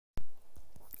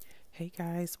Hey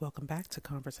guys, welcome back to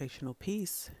Conversational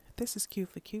Peace. This is Q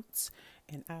for Cutes,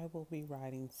 and I will be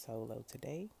riding solo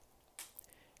today.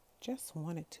 Just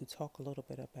wanted to talk a little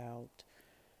bit about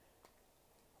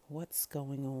what's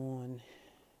going on.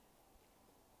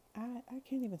 I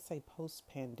can't even say post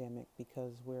pandemic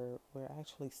because we're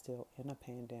actually still in a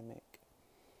pandemic.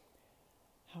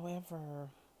 However,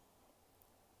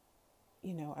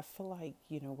 I feel like,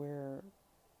 we're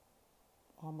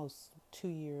almost 2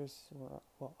 years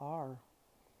or are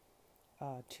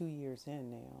 2 years in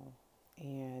now,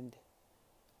 and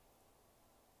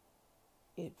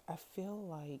I feel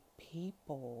like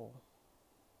people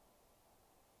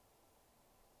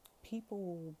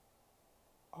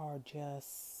are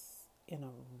just in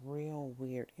a real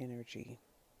weird energy.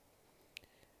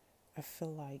 I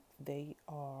feel like they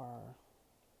are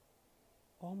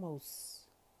almost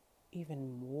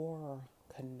even more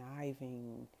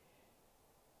conniving,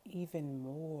 even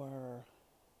more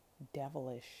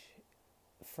devilish,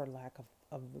 for lack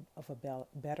of a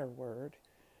better word.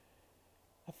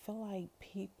 I feel like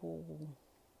people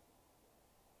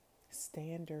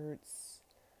standards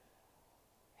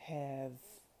have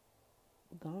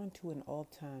gone to an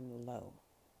all-time low.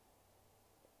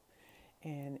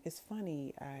 And it's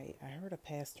funny, I heard a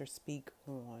pastor speak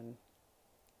on,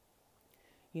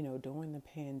 during the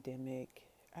pandemic.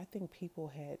 I think people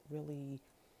had really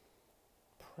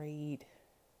prayed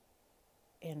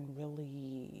and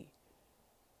really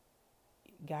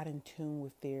got in tune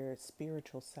with their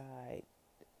spiritual side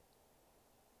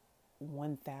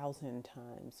 1,000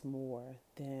 times more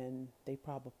than they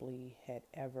probably had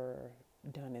ever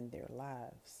done in their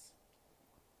lives.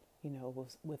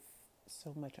 With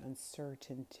so much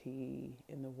uncertainty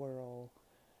in the world,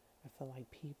 I feel like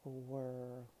people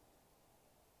were,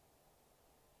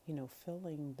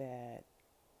 feeling that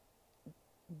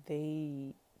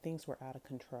things were out of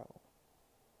control.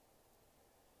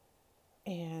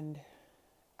 And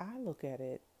I look at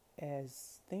it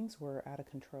as things were out of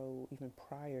control even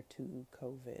prior to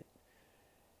COVID.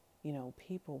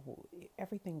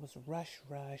 Everything was rush.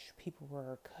 People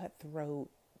were cutthroat.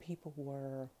 People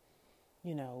were,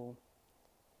 you know,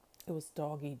 it was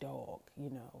dog eat dog.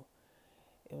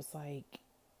 It was like,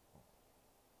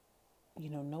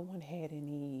 no one had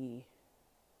any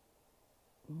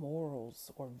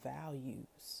morals or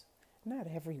values. Not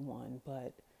everyone,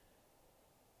 but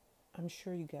I'm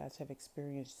sure you guys have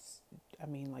experienced,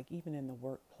 like even in the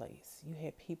workplace, you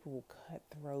had people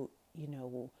cutthroat,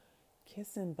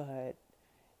 kissing butt,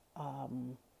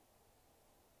 um,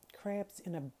 crabs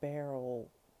in a barrel,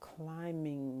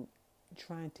 climbing,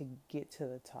 trying to get to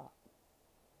the top.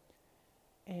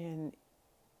 And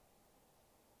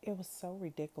it was so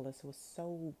ridiculous. It was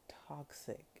so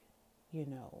toxic, you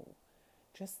know,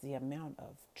 just the amount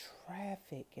of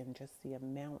traffic and just the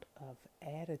amount of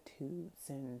attitudes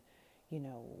and, you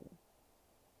know,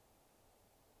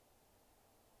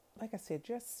 like I said,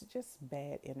 just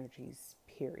bad energies,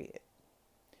 period.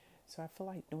 So I feel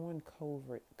like during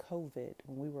COVID,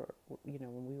 when we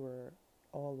were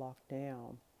all locked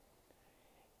down,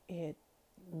 it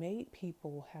made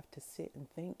people have to sit and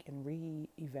think and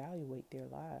reevaluate their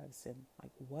lives and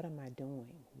like, what am I doing?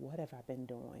 What have I been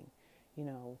doing?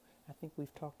 I think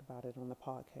we've talked about it on the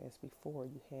podcast before.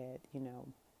 You had,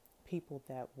 people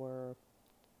that were,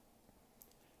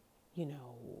 you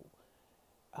know,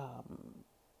 um,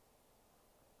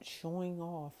 showing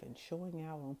off and showing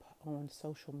out on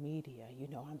social media.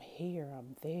 I'm here,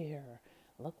 I'm there.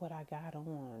 Look what I got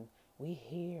on. We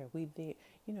here, we there.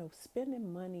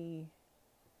 Spending money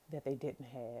that they didn't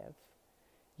have.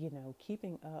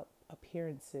 Keeping up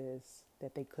appearances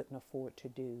that they couldn't afford to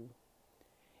do.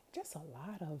 Just a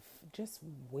lot of just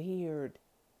weird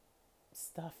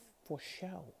stuff for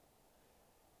show.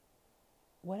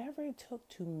 Whatever it took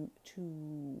to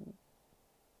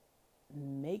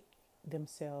make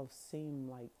themselves seem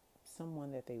like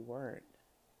someone that they weren't.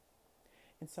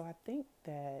 And so I think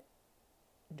that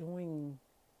during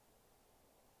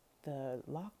the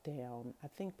lockdown, I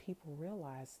think people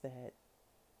realized that,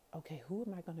 okay, who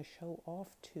am I going to show off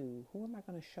to? Who am I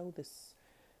going to show this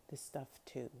stuff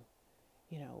to?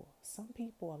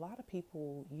 A lot of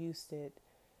people used it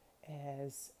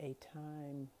as a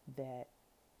time that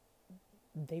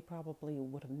they probably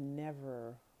would have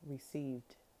never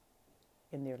received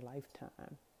in their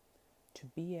lifetime. To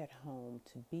be at home,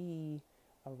 to be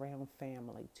around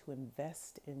family, to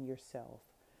invest in yourself,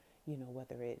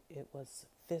 whether it was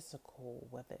physical,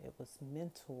 whether it was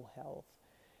mental health,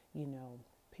 you know,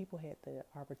 people had the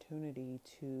opportunity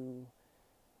to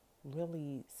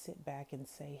really sit back and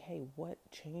say, hey, what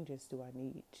changes do I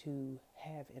need to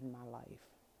have in my life?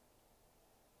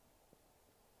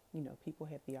 people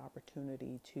have the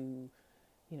opportunity to,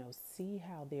 see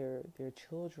how their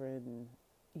children,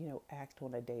 act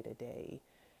on a day to day,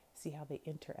 see how they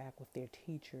interact with their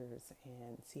teachers,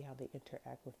 and see how they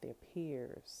interact with their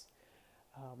peers.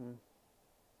 Um,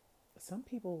 some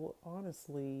people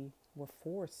honestly were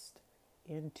forced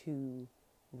into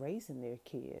raising their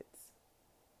kids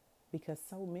because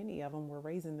so many of them were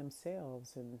raising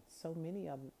themselves, and so many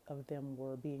of them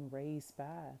were being raised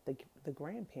by the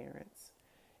grandparents.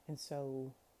 And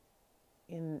so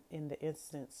in the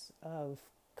instance of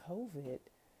COVID,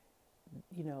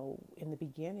 in the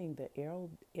beginning, the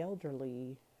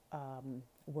elderly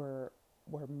were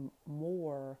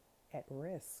more at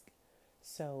risk.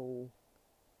 So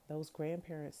those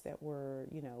grandparents that were,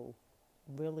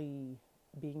 really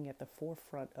being at the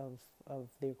forefront of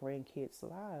their grandkids'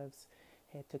 lives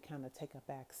had to kind of take a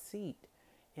back seat.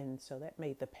 And so that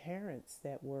made the parents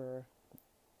that were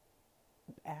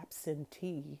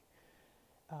absentee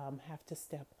have to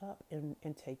step up and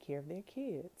take care of their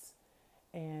kids.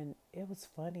 And it was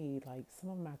funny, like some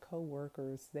of my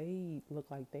coworkers, they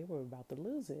looked like they were about to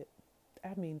lose it.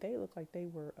 I mean, they looked like they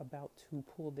were about to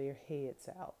pull their heads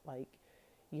out. Like,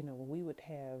 when we would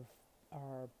have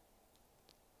our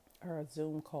our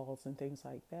Zoom calls and things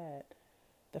like that,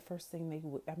 the first thing they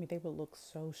would look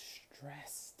so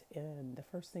stressed. And the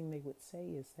first thing they would say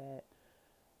is that,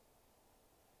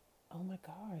 oh my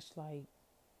gosh, like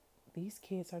these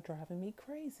kids are driving me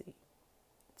crazy.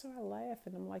 So I laugh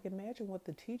and I'm like, imagine what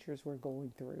the teachers were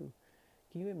going through.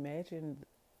 Can you imagine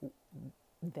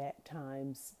that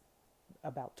times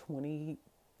about 20,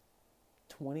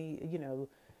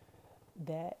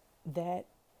 that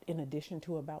in addition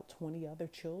to about 20 other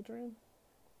children?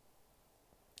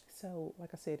 So, like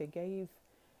I said,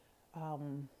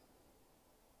 um,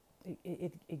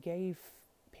 it gave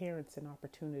parents an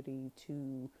opportunity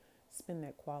to spend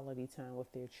that quality time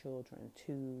with their children,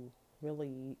 to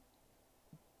really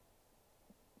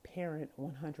parent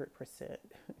 100%.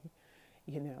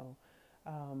 you know,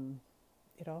 um,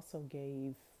 it also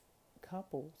gave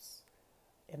couples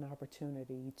an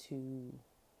opportunity to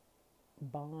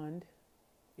bond.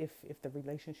 If the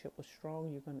relationship was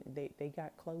strong, they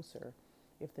got closer.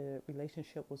 If the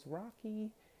relationship was rocky,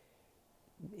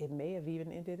 it may have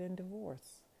even ended in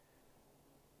divorce.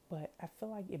 But I feel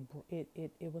like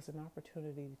it was an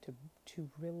opportunity to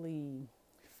really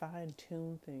fine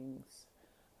tune things.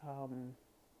 Um,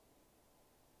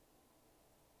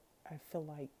 I feel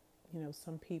like,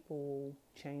 some people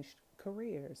changed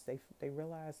careers. They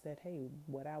realized that, hey,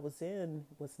 what I was in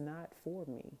was not for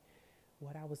me.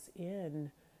 What I was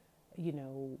in, you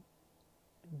know,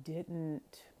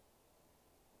 didn't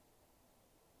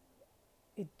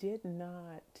it did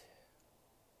not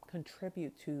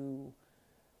contribute to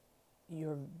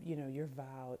your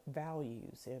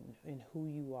values and who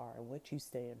you are and what you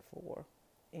stand for.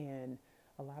 And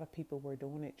a lot of people were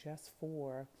doing it just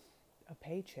for a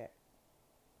paycheck.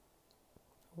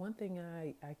 One thing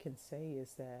I can say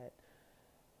is that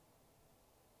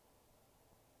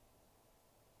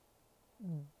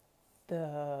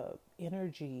the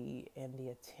energy and the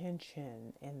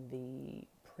attention and the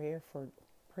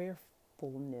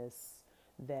prayerfulness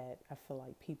that I feel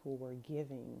like people were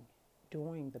giving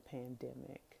during the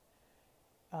pandemic,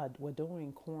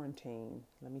 during quarantine,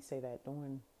 let me say that,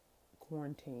 during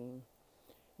quarantine,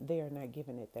 they are not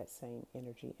giving it that same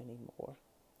energy anymore.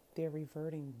 They're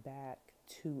reverting back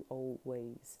to old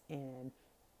ways, and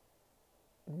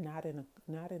not in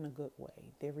a good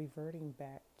way. They're reverting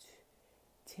back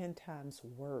to 10 times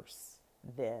worse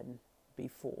than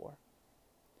before.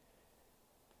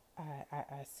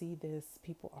 I see this.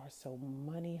 People are so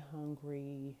money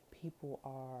hungry. People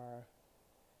are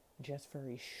just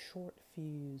very short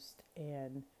fused.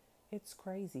 And it's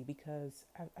crazy because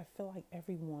I feel like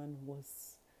everyone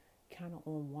was kind of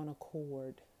on one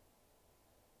accord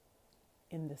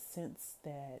in the sense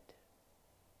that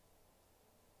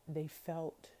they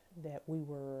felt that we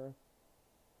were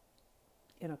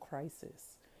in a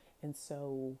crisis. And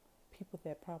so people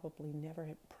that probably never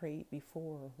had prayed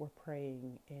before were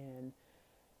praying. And,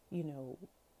 you know,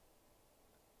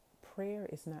 prayer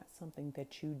is not something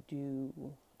that you do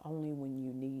only when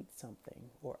you need something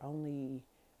or only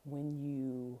when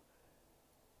you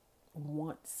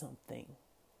want something.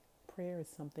 Prayer is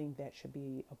something that should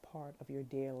be a part of your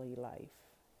daily life.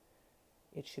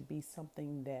 It should be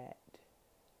something that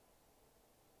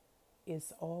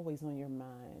is always on your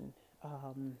mind.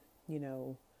 You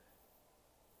know,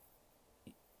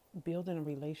 building a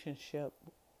relationship,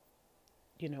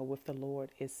 with the Lord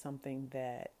is something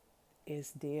that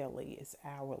is daily, is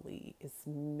hourly, is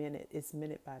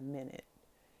minute by minute.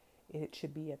 It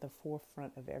should be at the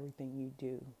forefront of everything you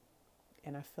do.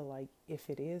 And I feel like if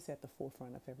it is at the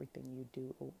forefront of everything you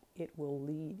do, it will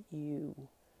lead you.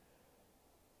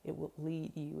 It will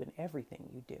lead you in everything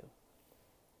you do.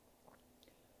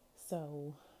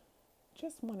 So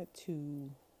just wanted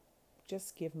to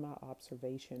just give my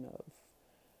observation of,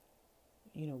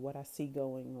 what I see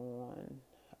going on.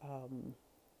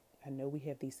 I know we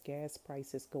have these gas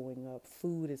prices going up,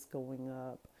 food is going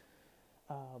up,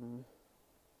 um,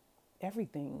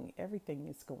 everything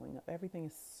is going up. Everything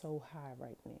is so high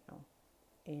right now.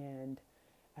 And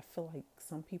I feel like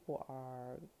some people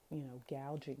are,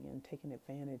 gouging and taking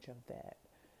advantage of that.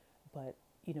 But,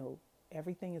 you know,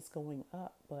 everything is going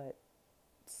up, but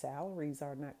salaries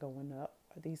are not going up.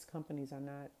 These companies are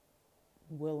not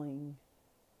willing,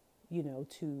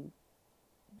 to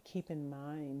keep in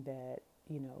mind that,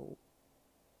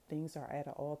 things are at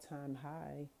an all time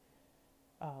high.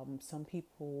 Some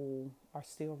people are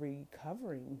still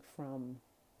recovering from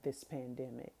this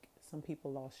pandemic. Some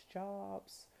people lost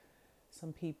jobs.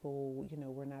 Some people,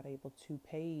 were not able to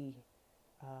pay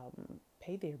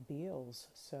their bills.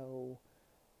 So,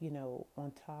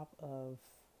 on top of,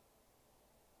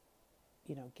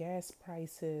 gas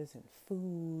prices and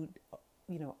food,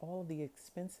 all of the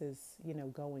expenses,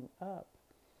 going up,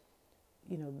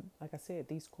 like I said,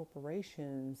 these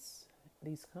corporations,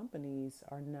 these companies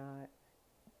are not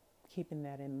keeping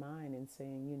that in mind and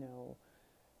saying,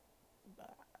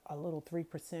 a little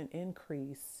 3%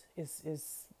 increase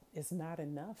is not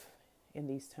enough in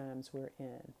these times we're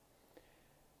in.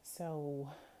 So,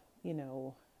 you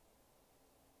know,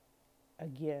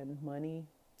 again, money,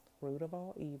 root of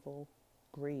all evil,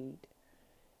 greed.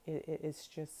 It's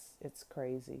just, it's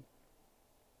crazy.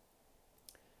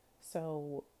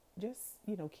 So just,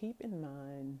 keep in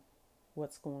mind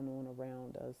what's going on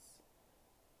around us.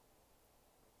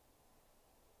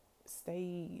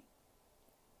 Stay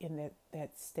in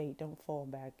that state. Don't fall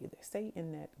back. Stay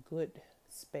in that good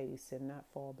space and not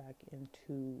fall back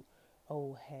into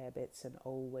old habits and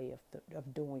old way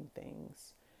of doing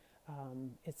things.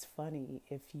 It's funny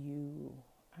if you,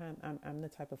 I'm the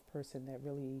type of person that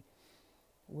really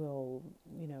will,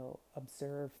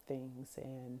 observe things.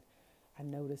 And I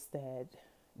noticed that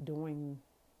during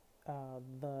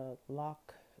the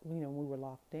lock, when we were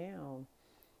locked down,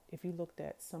 if you looked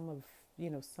at some of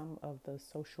the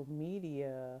social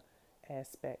media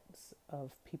aspects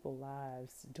of people's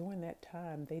lives during that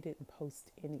time, they didn't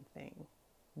post anything,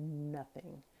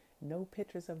 nothing, no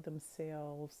pictures of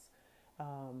themselves,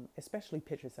 especially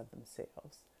pictures of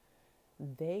themselves.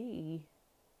 They,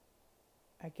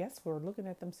 I guess, were looking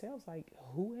at themselves like,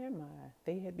 who am I?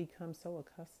 They had become so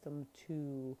accustomed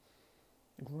to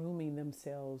grooming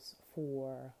themselves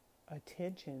for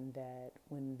attention that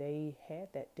when they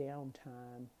had that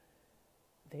downtime,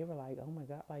 they were like, oh my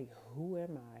God, like, who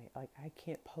am I? Like, I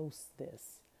can't post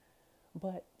this.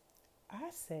 But I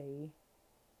say,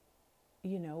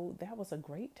 that was a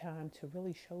great time to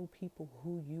really show people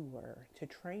who you were, to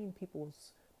train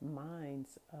people's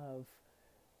minds of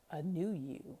a new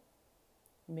you,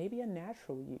 maybe a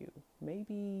natural you,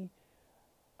 maybe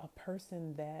a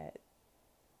person that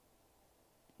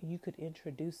you could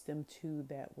introduce them to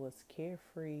that was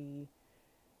carefree,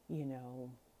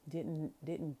 didn't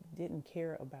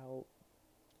care about,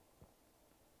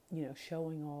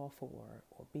 showing off or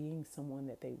being someone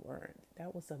that they weren't.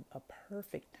 That was a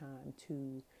perfect time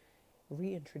to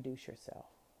reintroduce yourself.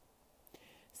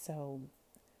 So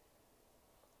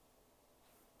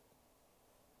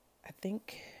I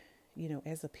think,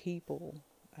 as a people,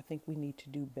 I think we need to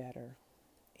do better.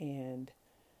 And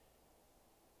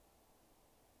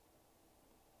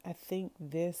I think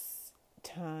this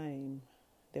time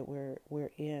that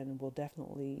we're in will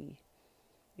definitely,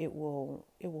 it will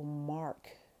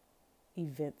mark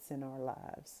events in our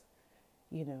lives.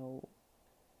 You know,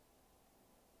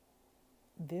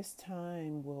 this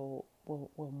time will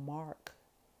mark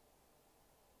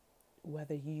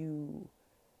whether you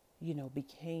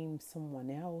became someone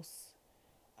else,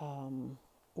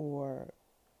 or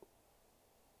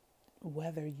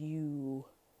whether you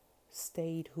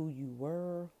stayed who you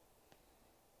were,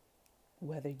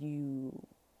 whether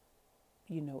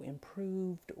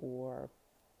improved or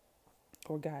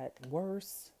got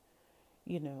worse.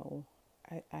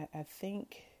 I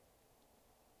think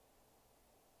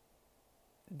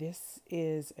this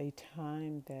is a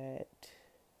time that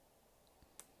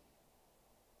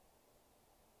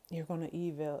you're going to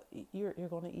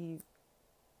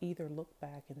either look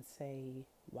back and say,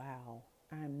 wow,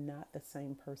 I'm not the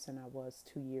same person I was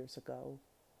 2 years ago,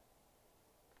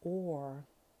 or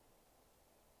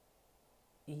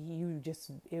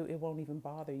it won't even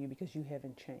bother you because you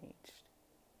haven't changed.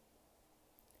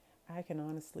 I can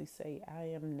honestly say I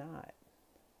am not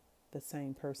the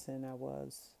same person I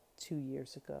was 2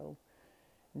 years ago.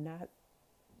 Not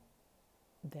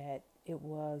that it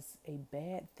was a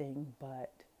bad thing,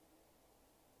 but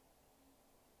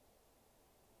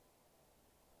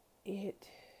it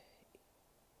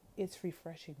it's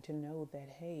refreshing to know that,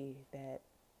 hey, that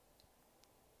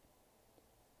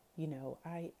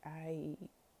I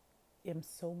am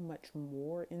so much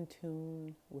more in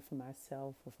tune with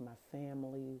myself, with my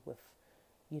family, with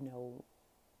you know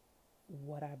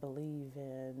what I believe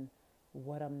in,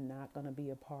 what I'm not going to be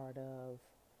a part of,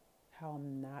 how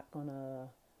I'm not going to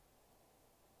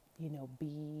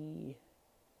be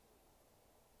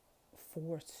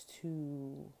forced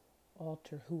to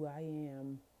alter who I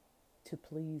am to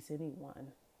please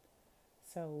anyone.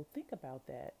 So think about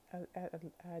that.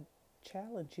 I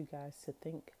challenge you guys to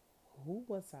think, who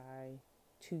was I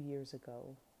 2 years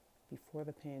ago before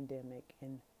the pandemic,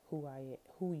 and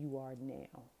who you are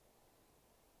now.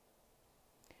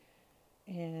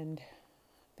 And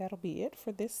that'll be it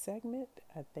for this segment.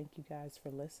 I thank you guys for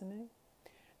listening.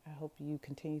 I hope you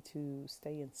continue to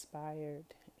stay inspired,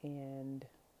 and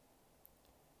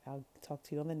I'll talk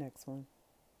to you on the next one.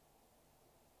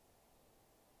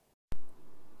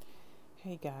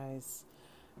 Hey guys,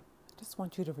 I just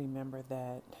want you to remember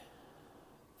that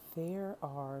there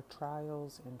are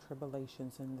trials and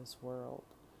tribulations in this world,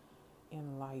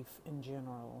 in life in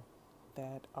general,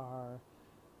 that are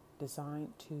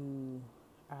designed to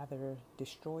either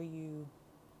destroy you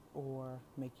or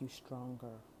make you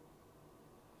stronger.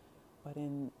 But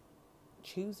in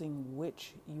choosing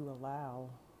which you allow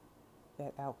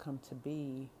that outcome to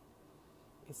be,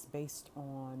 it's based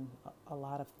on a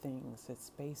lot of things. It's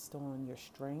based on your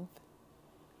strength.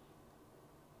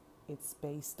 It's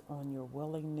based on your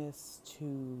willingness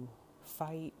to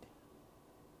fight.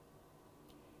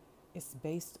 It's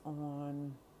based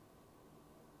on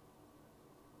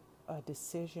a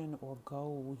decision or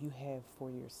goal you have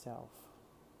for yourself.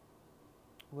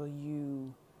 Will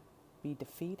you be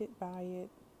defeated by it,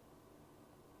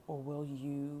 or will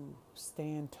you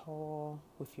stand tall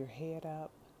with your head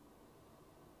up?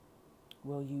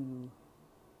 Will you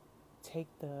take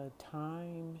the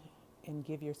time and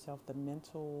give yourself the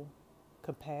mental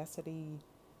capacity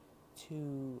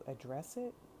to address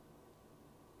it?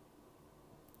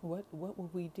 What will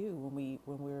we do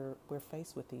when we're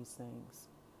faced with these things?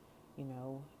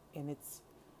 And it's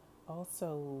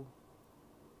also,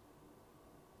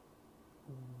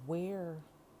 where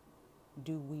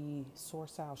do we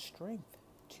source our strength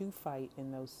to fight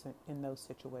in those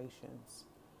situations?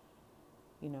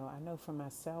 I know for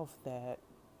myself that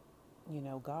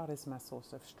God is my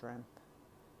source of strength.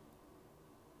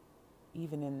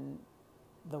 Even in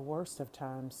the worst of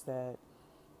times that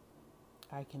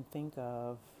I can think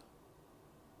of,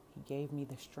 He gave me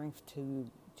the strength to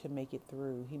make it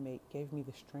through. Gave me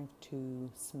the strength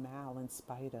to smile in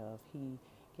spite of. He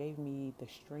gave me the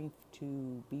strength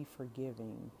to be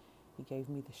forgiving. He gave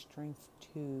me the strength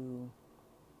to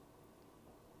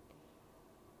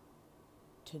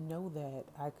know that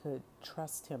I could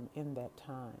trust Him in that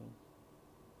time.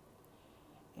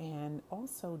 And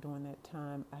also during that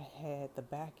time, I had the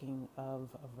backing of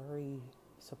a very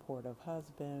supportive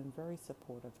husband, very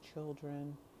supportive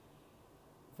children,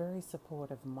 very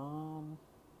supportive mom.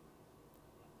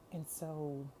 And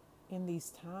so in these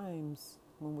times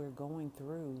when we're going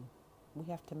through, we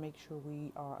have to make sure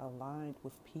we are aligned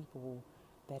with people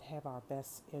that have our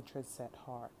best interests at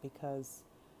heart, because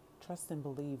trust and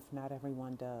believe, not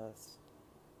everyone does.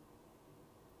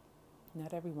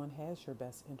 Not everyone has your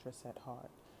best interests at heart.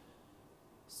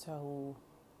 So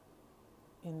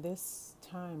in this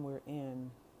time we're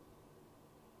in,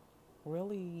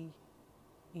 really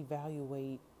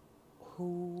evaluate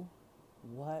who,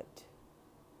 what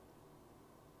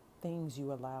things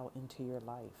you allow into your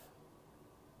life.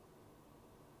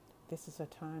 This is a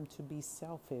time to be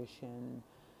selfish and,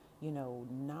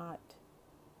 not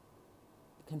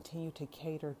continue to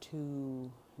cater to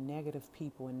negative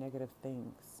people and negative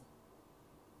things.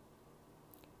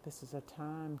 This is a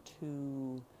time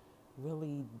to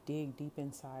really dig deep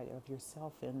inside of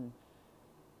yourself and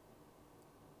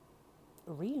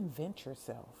reinvent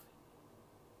yourself.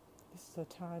 This is a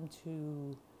time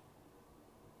to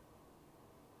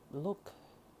look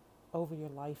over your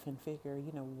life and figure,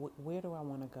 where do I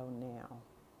want to go now?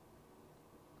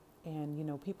 And,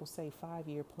 people say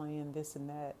 5-year plan, this and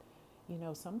that.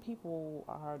 Some people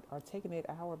are taking it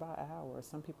hour by hour.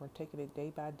 Some people are taking it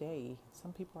day by day.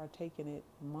 Some people are taking it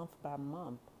month by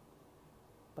month.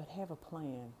 But have a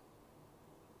plan.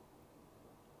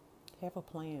 Have a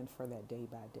plan for that day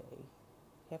by day.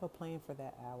 Have a plan for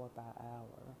that hour by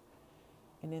hour.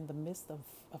 And in the midst of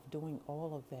doing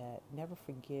all of that, never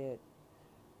forget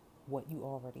what you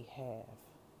already have.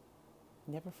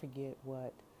 Never forget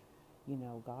what,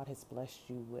 God has blessed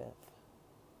you with.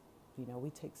 We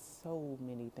take so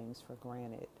many things for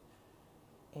granted.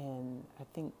 And I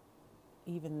think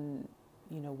even,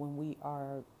 when we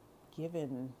are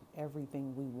given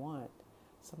everything we want,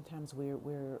 sometimes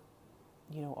we're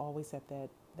always at that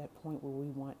point where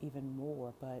we want even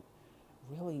more. But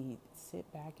really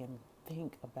sit back and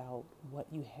think about what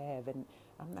you have. And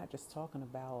I'm not just talking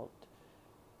about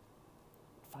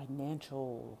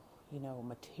financial,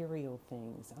 material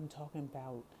things. I'm talking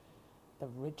about the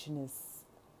richness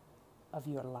of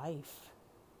your life,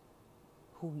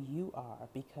 who you are,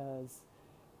 because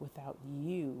without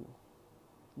you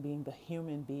being the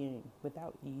human being,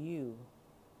 without you,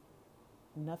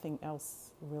 nothing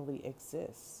else really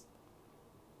exists.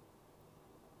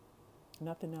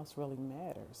 Nothing else really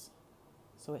matters.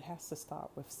 So it has to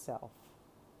start with self.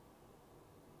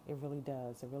 It really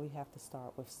does. It really has to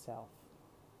start with self.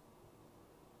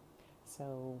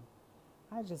 So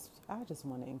I just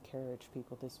want to encourage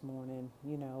people this morning,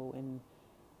 in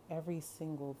every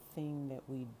single thing that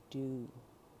we do,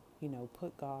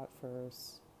 put God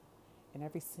first. In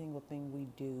every single thing we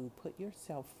do, put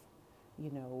yourself,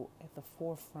 at the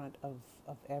forefront of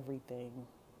everything.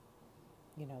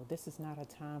 This is not a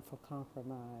time for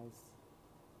compromise.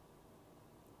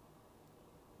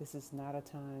 This is not a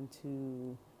time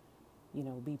to,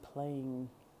 be playing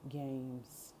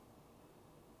games.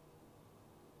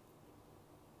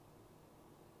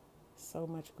 So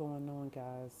much going on,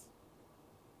 guys.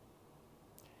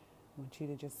 I want you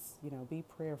to just, be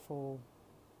prayerful,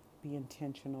 be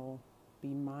intentional, be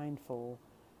mindful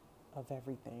of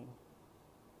everything.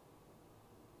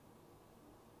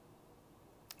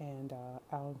 And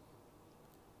I'll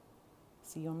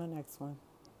see you on the next one.